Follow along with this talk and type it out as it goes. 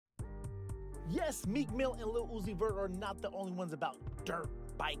Yes, Meek Mill and Lil Uzi Vert are not the only ones about dirt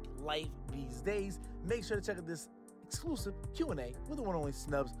bike life these days. Make sure to check out this exclusive Q&A with the one and only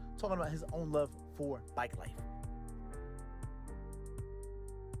Snubbs talking about his own love for bike life.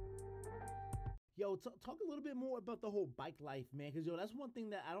 Yo, talk a little bit more about the whole bike life, man, because, yo, that's one thing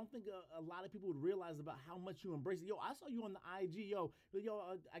that I don't think a lot of people would realize about how much you embrace it. Yo, I saw you on the IG,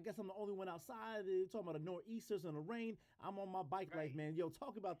 I guess I'm the only one outside. You're talking about the nor'easters and the rain. I'm on my bike life, man. Yo,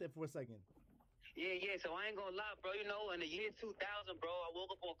 talk about that for a second. Yeah, so I ain't gonna lie, bro. You know, in the year 2000, bro, I woke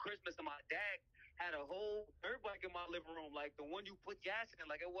up on Christmas and my dad had a whole dirt bike in my living room, like the one you put gas in.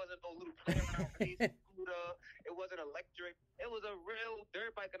 Like, it wasn't no little playground scooter. It wasn't electric. It was a real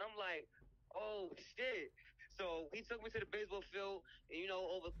dirt bike, and I'm like, oh, shit. So he took me to the baseball field, and, you know,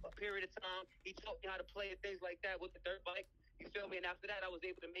 over a period of time, he taught me how to play and things like that with the dirt bike. You feel me? And after that, I was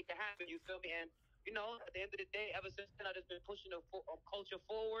able to make it happen. You feel me? And, you know, at the end of the day, ever since then, I've just been pushing the culture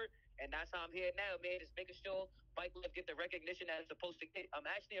forward. And that's how I'm here now, man. Just making sure bike life get the recognition that it's supposed to get. I'm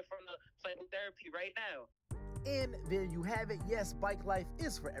actually in front of psychotherapy right now. And there you have it. Yes, bike life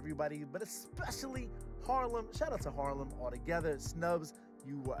is for everybody, but especially Harlem. Shout out to Harlem altogether. Snubbs,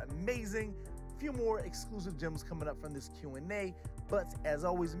 you were amazing. A few more exclusive gems coming up from this Q&A. But as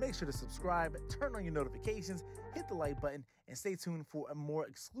always, make sure to subscribe, turn on your notifications, hit the like button, and stay tuned for more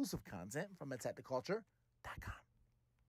exclusive content from AttackTheCulture.com.